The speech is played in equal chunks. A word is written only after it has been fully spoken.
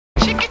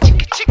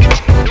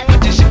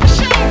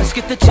Let's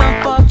get the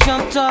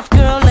jumped off,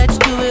 girl, let's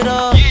do it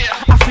all.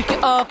 I freak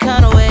it all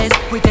kind of ways.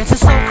 We dancing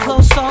so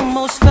close,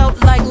 almost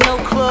felt like no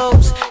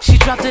clothes. She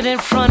dropped it in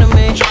front of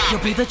me.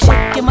 You'll be the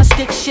chick in my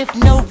stick shift,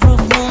 no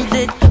roof,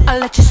 moonlit. I'll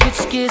let you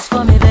switch gears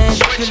for me then.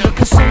 You're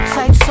looking so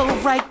tight, so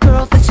right,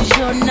 girl, this is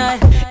your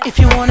night. If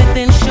you want it,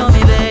 then show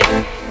me,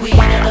 babe. We in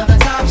another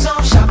time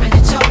zone, shopping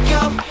in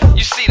Tokyo.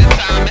 You see the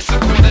time, it's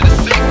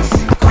 5:45.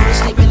 Go to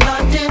sleep in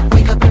London,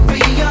 wake up in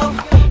Rio.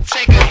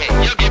 Take a hit,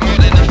 you'll get more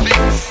than a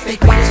fix. Big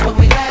green is what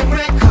we like,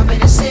 red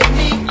carpet in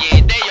Sydney.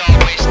 Yeah, they all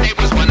wish they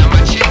was one of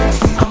my chicks.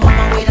 I'm on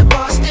my way to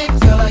Boston,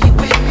 girl, are you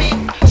with me?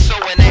 So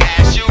when they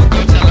ask you, go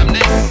tell them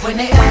this. When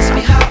they ask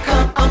me how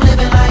come I'm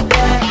living like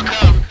that, How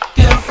come?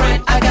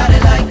 girlfriend, I got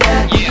it like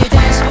that. Yeah. You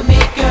dance with me,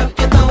 girl,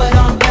 you throw it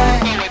on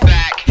back. Throw it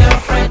back.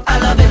 Girlfriend, I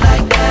love it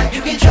like that.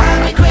 You can drive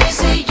me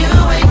crazy, you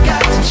ain't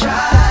got to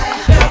try.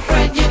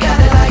 Girlfriend, you got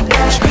it like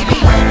that. Baby,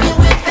 love you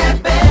with that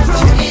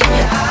bedroom in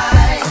your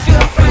eyes.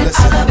 Girlfriend,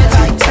 I love it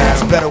like that.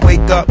 You better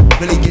wake up,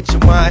 really get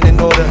your mind in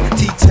order.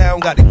 T-Town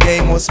got the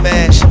game on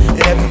smash, and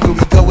everywhere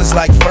we go it's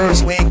like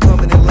first, we ain't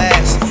coming in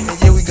last. And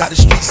yeah, we got the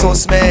streets on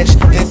smash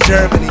in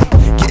Germany,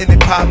 getting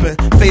it poppin',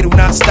 fatal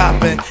not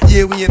stopping.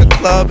 Yeah, we in the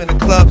club, and the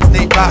club is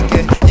they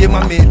rockin'. Yeah,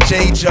 my man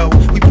J. Joe,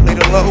 we play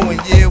the low, and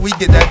yeah, we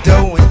get that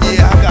dough. And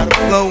yeah, I got a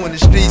flow, and the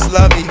streets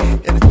love me,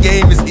 and the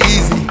game is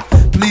easy.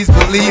 Please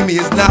believe me,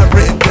 it's not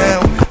written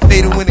down.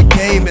 Fatal in the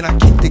game, and I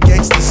keep the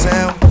gangster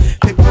sound.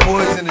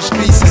 Paperboyz in the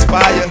streets is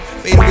fire.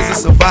 Fatal is a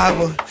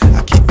survivor.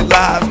 I keep it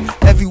live.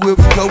 Everywhere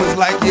we go is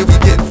like, yeah, we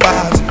getting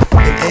vibes.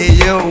 And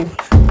Ayo,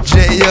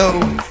 J.O.,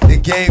 the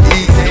game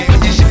easy.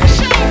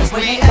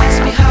 When they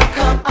ask me how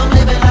come I'm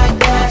living like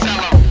that,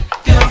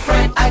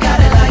 girlfriend, I got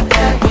it like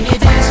that. When you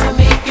dance with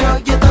me, girl,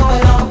 you throw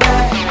it on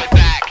back. Throw it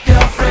back.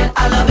 Girlfriend,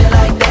 I love it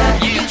like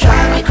that. You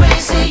drive me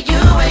crazy, you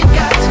ain't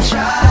got to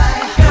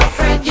try.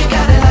 Girlfriend, you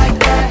got it like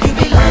that. You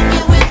be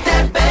looking with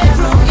that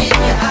bedroom in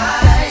your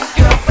eyes.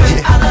 Girlfriend,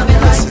 I love it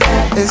like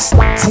that. It's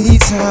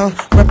T-Town,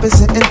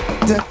 representing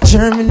the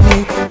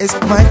Germany. It's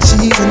my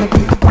cheese and the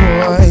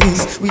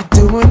Paperboyz. We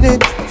doing it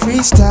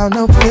freestyle,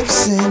 no lip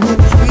singing.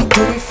 We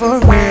do it for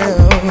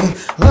real.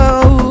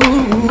 Oh,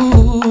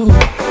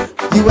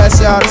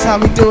 US, y'all, that's how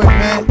we do it,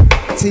 man.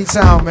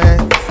 T-Town,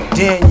 man.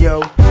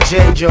 Daniel,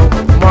 J-Joe,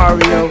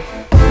 Mario.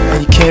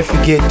 And you can't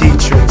forget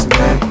D-Tricks,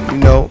 man. You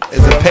know,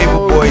 it's a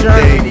Paperboy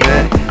thing,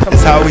 man.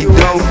 It's how we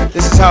do.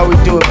 This is how we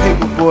do it,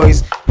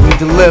 Paperboyz. We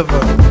deliver.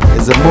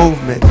 It's a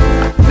movement.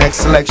 Next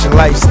selection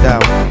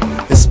lifestyle.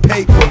 It's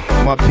paper.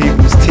 My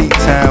people's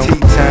T-Town.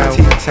 T-Town.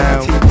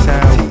 T-Town.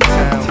 T-Town.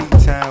 T-Town.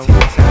 T-Town.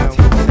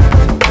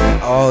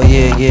 Oh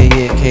yeah,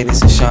 K,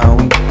 this is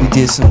Sean. We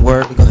did some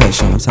work. Go ahead,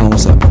 Sean. Tell them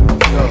what's up.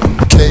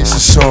 Okay, this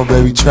is Sean,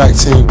 baby, track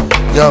team.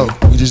 Yo,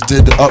 we just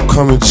did the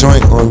upcoming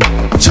joint on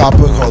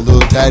Chopper called Lil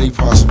Daddy,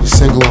 possibly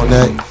single on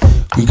that.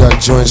 We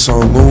got joints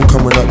on Moon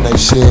coming up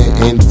next year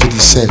and 50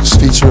 Cent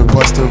featuring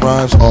Busta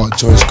Rhymes. All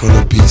joints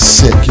gonna be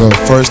sick. Yo,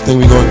 first thing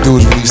we gonna do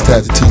is release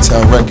that to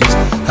T-Town Records.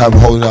 Have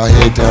them holding our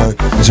head down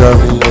in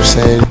Germany, you know what I'm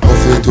saying?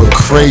 Hopefully they do a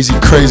crazy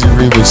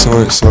remix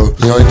on it. So,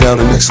 you know, and down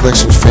the Next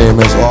Selection fam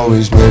as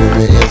always, man.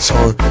 My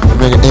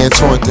man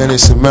Antoine,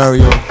 Dennis, and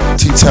Mario.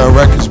 T-Town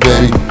Records,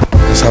 baby.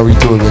 That's how we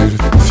do it,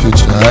 baby. The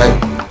future, alright?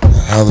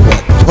 Holla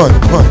back.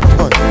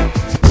 Punt.